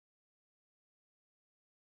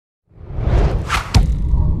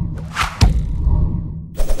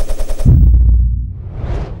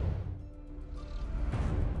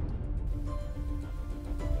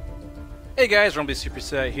Hey guys,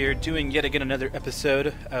 Rumblysuperset here, doing yet again another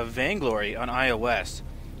episode of Vainglory on iOS.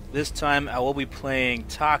 This time I will be playing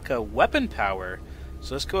Taka Weapon Power.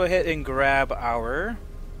 So let's go ahead and grab our...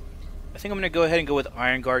 I think I'm going to go ahead and go with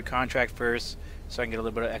Iron Guard contract first, so I can get a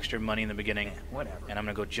little bit of extra money in the beginning. Whatever. And I'm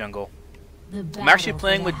going to go jungle. I'm actually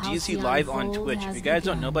playing with DC Live on Twitch. If you guys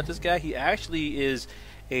don't know about this guy, he actually is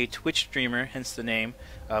a Twitch streamer, hence the name.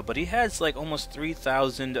 But he has like almost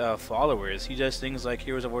 3,000 followers. He does things like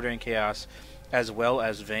Heroes of Order and Chaos, as well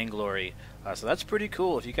as Vainglory. So that's pretty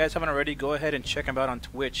cool. If you guys haven't already, go ahead and check him out on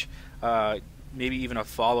Twitch. Maybe even a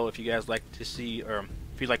follow if you guys like to see, or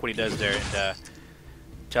if you like what he does there, and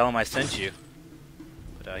tell him I sent you.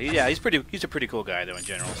 But yeah, he's a pretty cool guy though in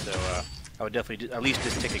general. So I would definitely at least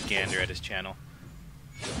just take a gander at his channel.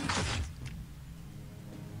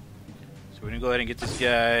 So we're gonna go ahead and get this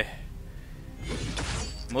guy.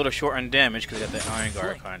 I'm a little short on damage because I got the Iron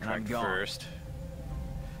Guard contract first.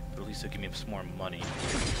 But at least it'll give me some more money.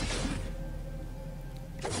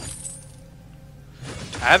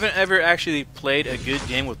 I haven't ever actually played a good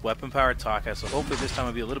game with Weapon Power Taka, so hopefully this time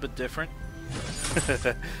will be a little bit different.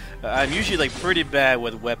 I'm usually like pretty bad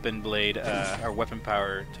with Weapon Blade or Weapon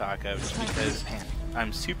Power Taka just because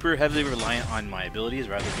I'm super heavily reliant on my abilities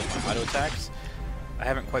rather than my auto attacks. I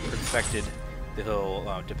haven't quite perfected the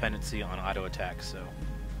whole dependency on auto attacks, so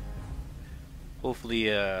hopefully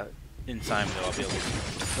in time though I'll be able to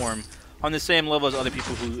perform on the same level as other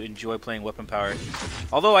people who enjoy playing Weapon Power.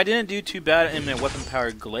 Although I didn't do too bad in my Weapon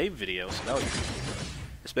Power Glave video, so that was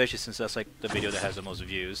especially since that's like the video that has the most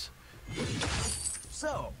views.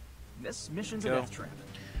 So, this mission's a death trap.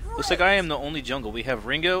 Looks like I am the only jungle. We have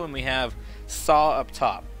Ringo and we have Saw up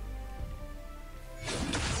top.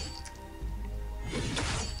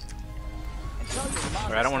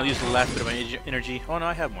 Alright, I don't want to use the last bit of my energy. Oh no,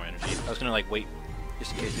 I have more energy. I was gonna like wait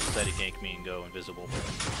just in case they decide to gank me and go invisible,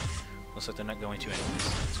 but looks like they're not going to anyways.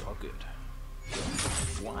 It's all good.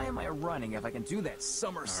 Why am I running if I can do that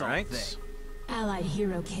somersault thing? Allied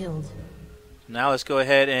hero killed. Now let's go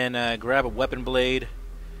ahead and grab a weapon blade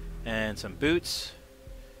and some boots.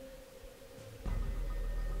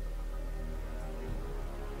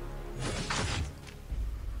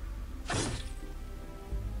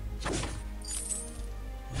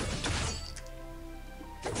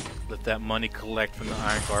 Let that money collect from the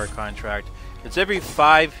Iron Guard contract. It's every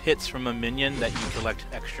 5 hits from a minion that you collect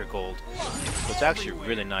extra gold. So it's actually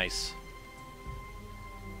really nice.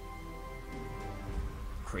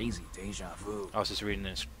 Crazy deja vu. I was just reading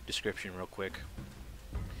the description real quick.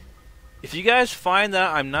 If you guys find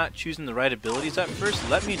that I'm not choosing the right abilities at first,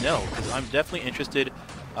 let me know, because I'm definitely interested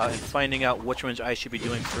in finding out which ones I should be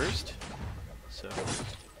doing first. So.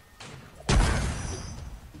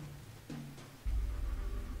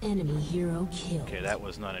 Enemy hero killed. Okay, that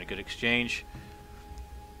was not a good exchange.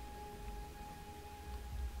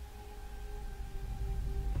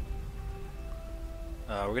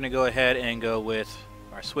 We're gonna go ahead and go with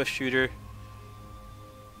our Swift Shooter.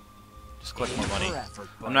 Just collect more money.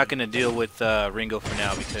 I'm not gonna deal with Ringo for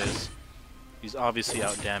now because he's obviously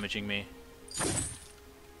out damaging me.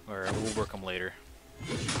 Or we'll work him later.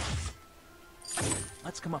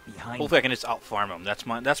 Let's come up behind. Hopefully I can just out farm him.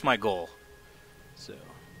 That's my goal. So.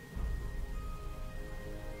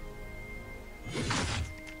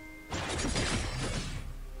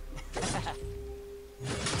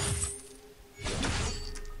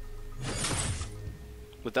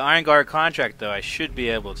 With the Iron Guard contract, though, I should be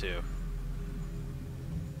able to.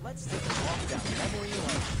 Let's take a walk down memory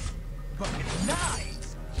lane. Fucking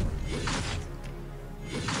nice!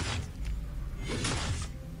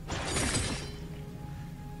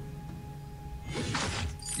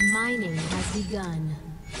 Mining has begun.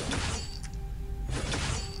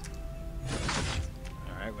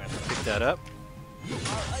 Alright, we're going to have to pick that up. You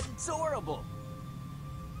are adorable!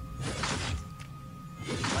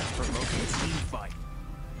 Let's provoke a team fight.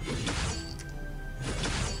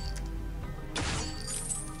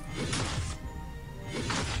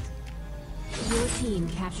 Your team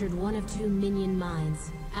captured one of 2 minion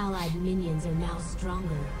mines. Allied minions are now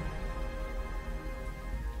stronger.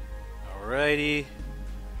 Alrighty.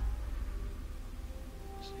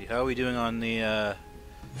 See, how are we doing on the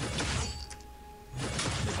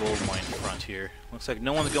gold mine front here? Looks like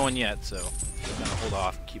no one's going yet, so I'm gonna hold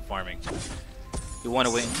off and keep farming. We want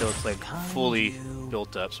to wait until it's like fully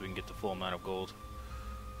built up so we can get the full amount of gold.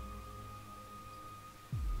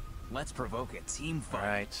 Let's provoke a team fight.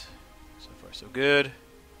 Alright. So far so good.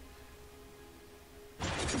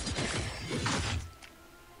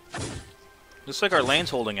 Looks like our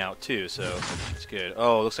lane's holding out too, so it's good.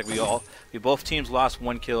 Oh, looks like we both teams lost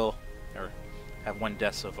 1 kill, or have 1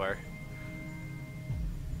 death so far.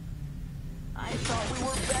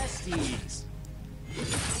 Beasties.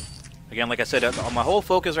 Again, like I said, my whole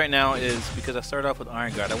focus right now is because I started off with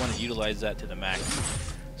Iron Guard. I want to utilize that to the max.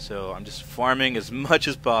 So I'm just farming as much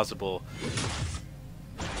as possible.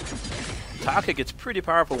 Taka gets pretty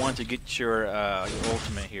powerful once you get your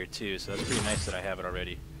ultimate here too, so that's pretty nice that I have it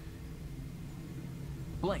already.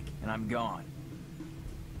 Blink, and I'm gone.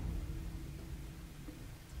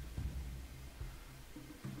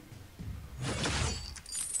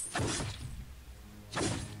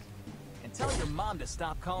 And tell your mom to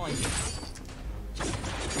stop calling me.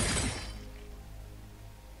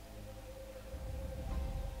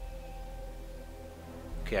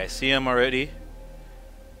 Okay, I see him already,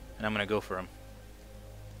 and I'm gonna go for him.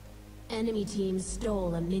 Enemy team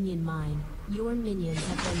stole a minion mine. Your minions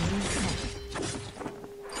have been reset.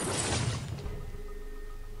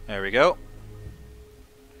 There we go.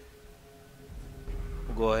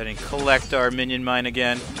 We'll go ahead and collect our minion mine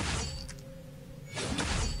again.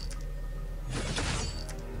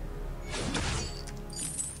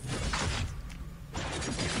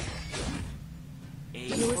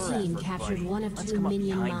 Your team captured one of 2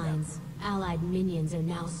 minion mines. Allied minions are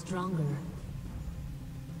now stronger.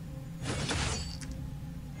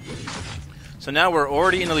 So now we're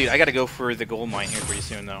already in the lead. I gotta go for the gold mine here pretty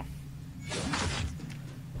soon though.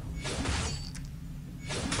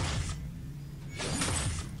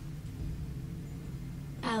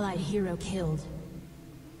 Allied hero killed.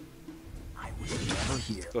 I was never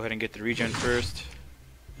here. Go ahead and get the regen first.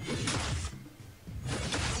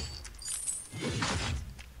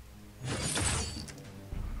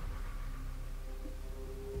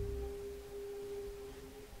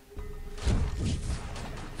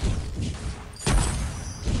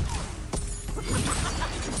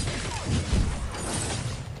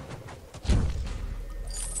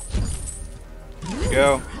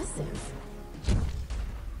 Go. Impressive.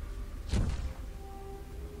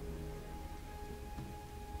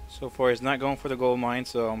 So far he's not going for the gold mine,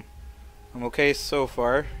 so I'm okay so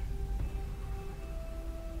far.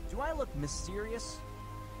 Do I look mysterious?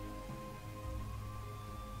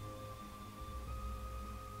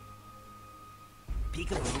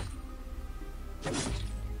 Peekaboo.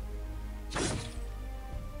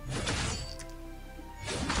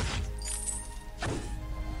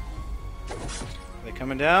 Are they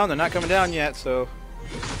coming down? They're not coming down yet, so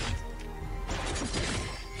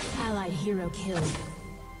Allied hero killed.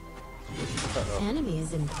 uh-oh. Enemy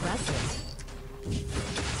is impressive.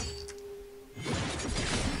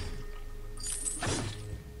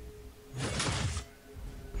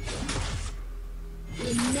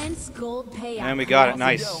 Immense gold payout. And we got it, Off we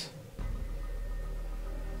nice. go.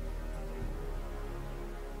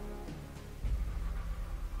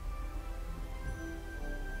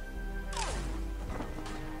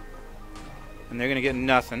 And they're gonna get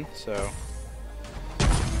nothing, so.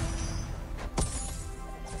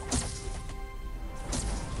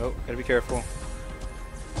 Oh, gotta be careful.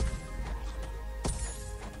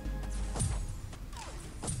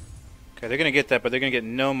 Okay, they're gonna get that, but they're gonna get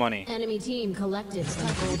no money. Enemy team collected some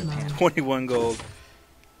gold mine. 21 gold.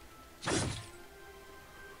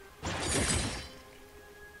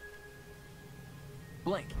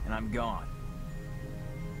 Blink, and I'm gone.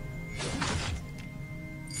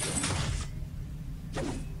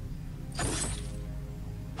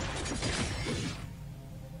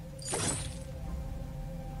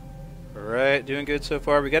 Alright, doing good so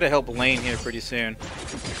far. We gotta help Lane here pretty soon.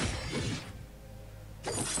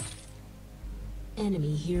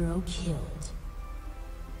 Enemy hero killed.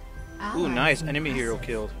 Ooh, Allied nice. Enemy hero impressive.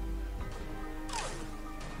 killed.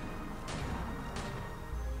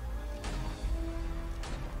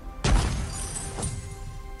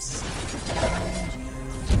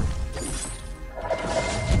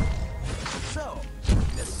 So,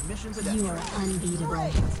 this mission's a You are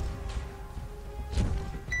unbeatable.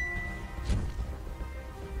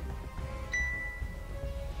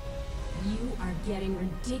 You are getting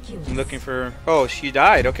ridiculous. I'm looking for... Oh, she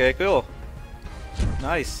died. Okay, cool.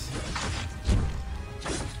 Nice.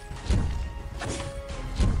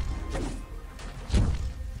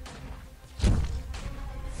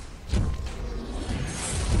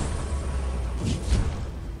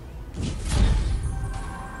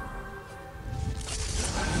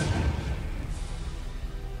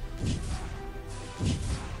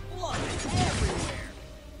 blood everywhere.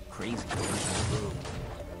 Crazy.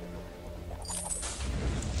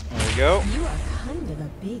 There we go. You are kind of a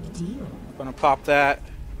big deal. Gonna pop that.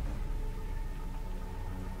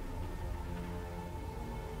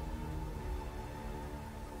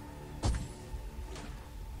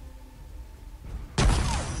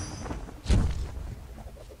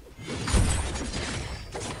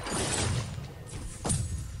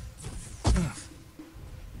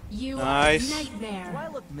 You Nice. are a Do nightmare. I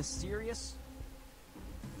look mysterious?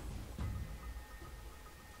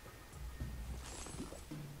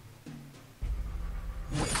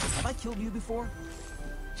 Wait, have I killed you before?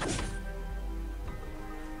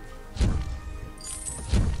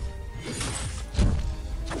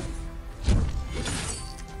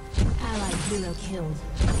 Allied hero killed.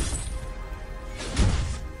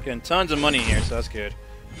 Getting tons of money here, so that's good.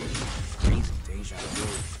 Crazy deja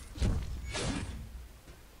vu.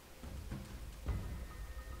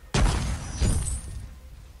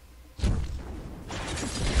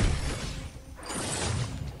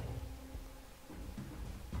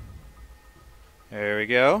 There we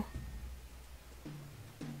go.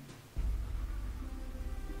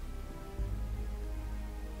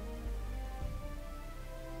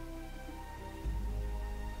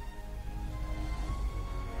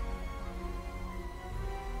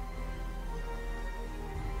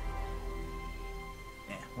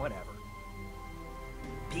 Whatever.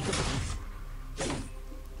 Peekaboo.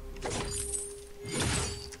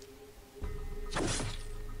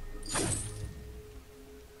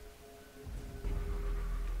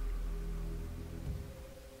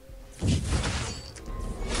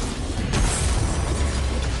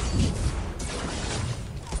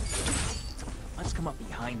 Let's come up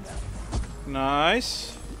behind them.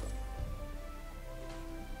 Nice.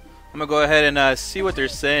 I'm gonna go ahead and see what they're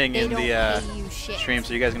saying in the stream,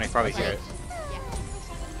 so you guys are gonna probably hear it.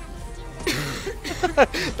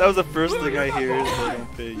 That was the first thing I hear. Is they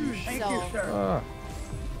don't pay you shit. So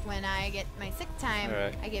when I get my sick time,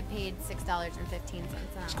 Alright. I get paid $6.15.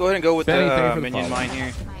 Let's go ahead and go with Benny, the thank you for the minion follow. mine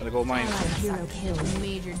here. The gold mine. Allied hero killed.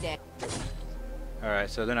 Major day. Alright,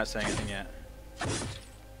 so they're not saying anything yet.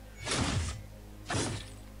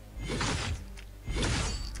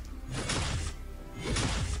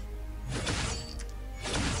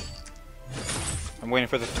 I'm waiting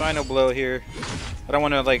for the final blow here. I don't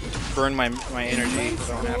want to like burn my energy. I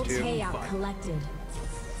don't have Gold to. payout collected.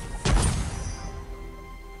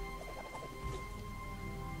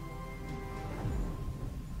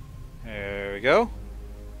 There we go.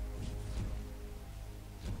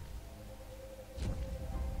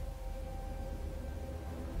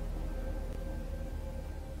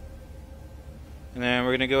 And then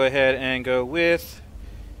we're gonna go ahead and go with.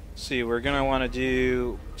 Let's see, we're gonna want to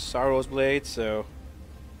do Sorrow's Blade, so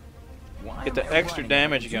Why get am the I extra running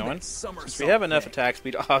damage into that going. somersault Since we have enough thing? attack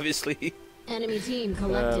speed, obviously. Enemy team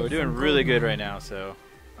collected. We're doing from really gold good right mine. now, so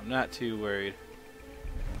I'm not too worried.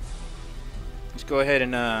 Let's go ahead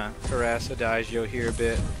and harass Adagio here a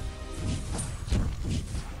bit.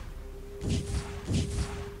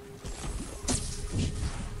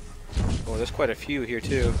 Oh, there's quite a few here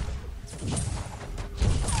too.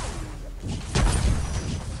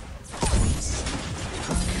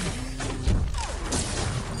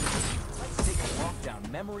 Let's take a walk down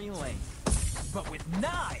memory lane, but with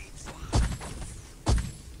knives.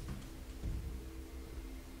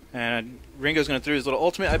 And Ringo's gonna throw his little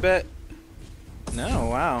ultimate, I bet. No,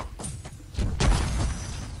 wow.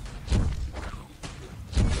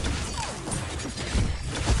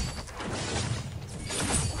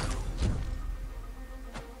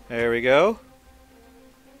 There we go.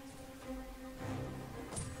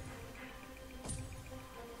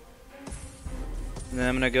 And then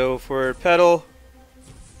I'm gonna go for Petal.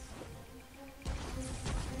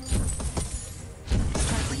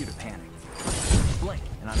 Time for you to panic. Blink,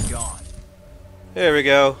 and I'm gone. There we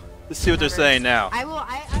go. Let's see what they're saying now. I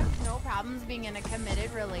have no problems being in a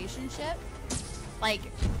committed relationship. Like,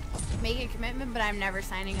 make a commitment, but I'm never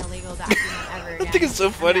signing a legal document ever again. I think it's so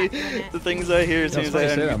I'm funny, not doing it. the things I hear as soon That's as funny I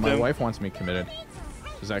you say that. unmute My them. wife wants me committed.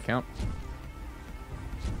 Does that count?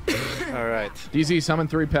 Alright. DZ summon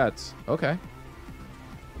 3 pets. Okay.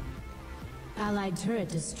 Allied turret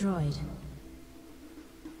destroyed.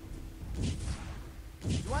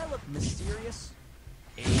 Do I look mysterious?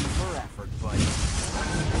 A for effort, buddy.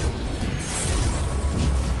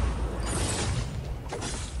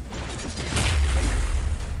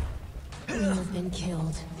 You have been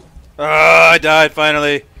killed. I died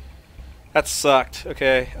finally. That sucked.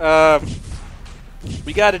 Okay.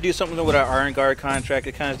 We got to do something with our Iron Guard contract.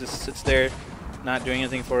 It kind of just sits there, not doing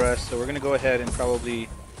anything for us. So we're gonna go ahead and probably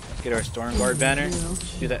get our Storm Guard banner.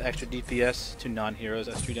 Do that extra DPS to non-heroes.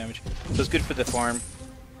 That's 2 damage. So it's good for the farm.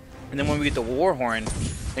 And then when we get the War Horn,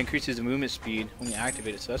 it increases the movement speed when we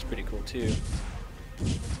activate it. So that's pretty cool too.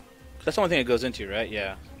 That's the only thing it goes into, right?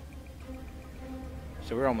 Yeah.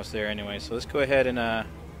 So we're almost there anyway. So let's go ahead and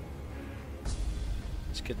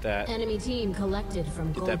let's get that. Enemy team collected from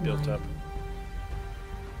Get gold that built mine. up.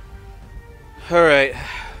 Alright,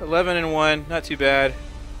 11 and 1, not too bad.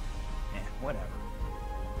 Whatever.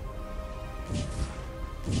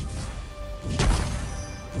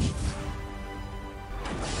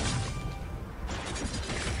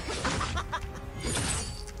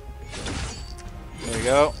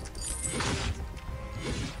 go.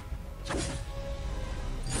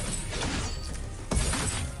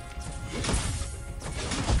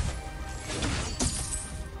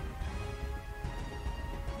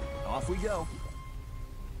 Off we go.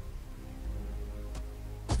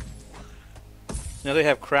 Now they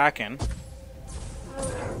have Kraken.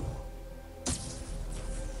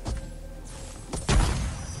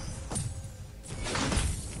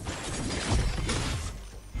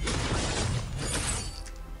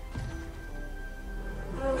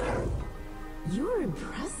 You're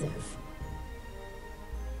impressive.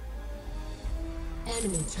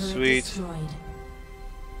 Enemy turret Sweet. destroyed.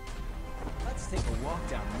 Let's take a walk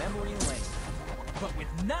down memory lane. But with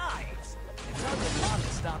knives! It's time for Mom to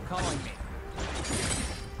stop calling me.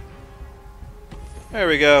 There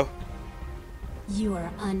we go. You are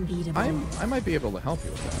unbeatable. I might be able to help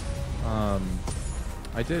you with that.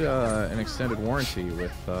 I did an extended warranty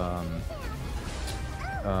with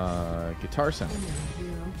Guitar Center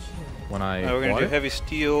when I We're gonna bought do it. heavy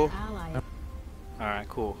steel. Ally. All right,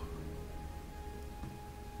 cool.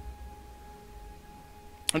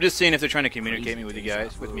 I'm just seeing if they're trying to communicate me with you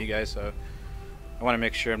guys, so I want to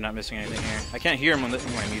make sure I'm not missing anything here. I can't hear them when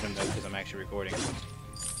I mute them though, because I'm actually recording.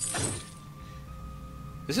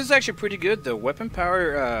 This is actually pretty good though. Weapon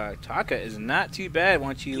Power Taka is not too bad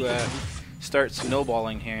once you start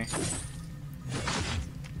snowballing here.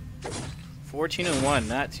 14-1,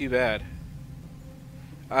 not too bad.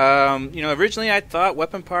 You know, originally I thought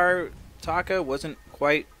Weapon Power Taka wasn't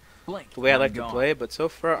quite Blink. the way I I'm like to gone. play, but so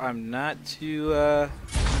far I'm not too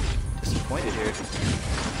disappointed here.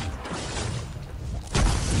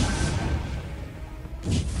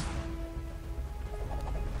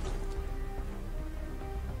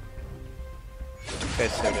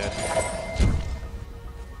 Guy's so dead.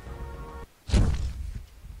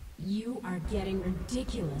 You are getting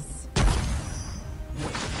ridiculous.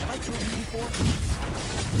 Have I killed you before?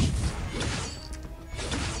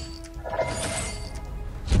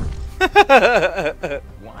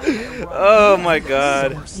 Why? Oh my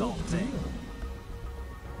god. Somersaulting.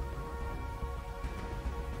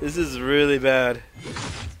 This is really bad.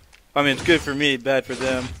 I mean, it's good for me, bad for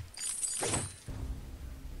them.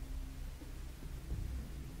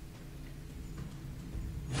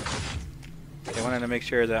 I wanted to make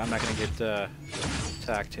sure that I'm not going to get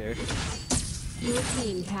attacked here. Your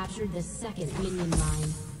team captured the second minion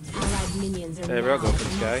mine. Allied minions are Hey, now we'll go for at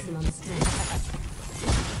this guy. maximum strength.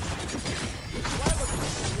 Why look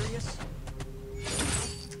mysterious?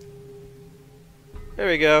 There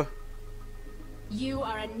we go. You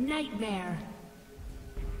are a nightmare.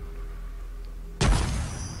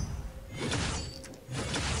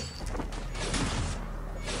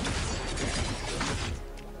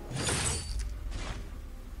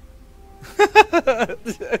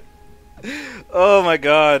 Oh my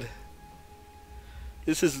god.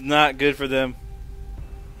 This is not good for them.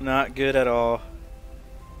 Not good at all.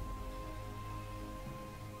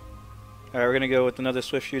 Alright, we're gonna go with another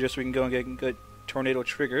swift shooter so we can go and get a good tornado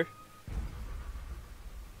trigger.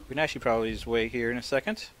 We can actually probably just wait here in a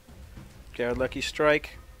second. Get our lucky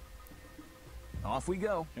strike. Off we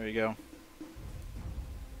go. There we go.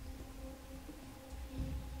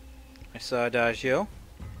 I saw Adagio.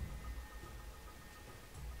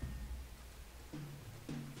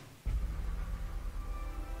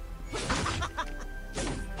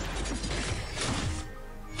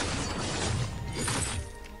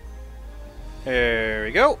 There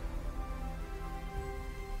we go.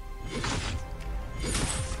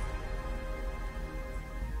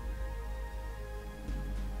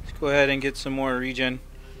 Let's go ahead and get some more regen.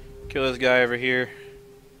 Kill this guy over here.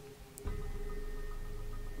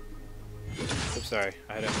 Oops, sorry.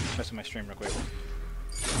 I had to mess with my stream real quick.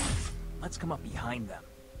 Let's come up behind them.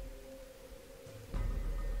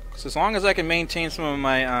 So as long as I can maintain some of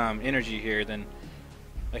my energy here, then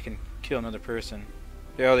I can kill another person.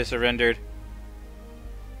 Oh, they surrendered.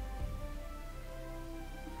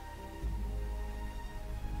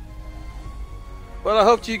 Well, I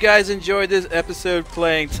hope you guys enjoyed this episode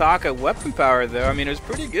playing Taka Weapon Power, though. I mean, it was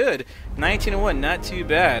pretty good. 19-1, not too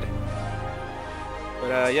bad.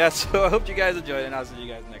 But, yeah, so I hope you guys enjoyed it, and I'll see you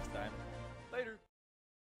guys next time.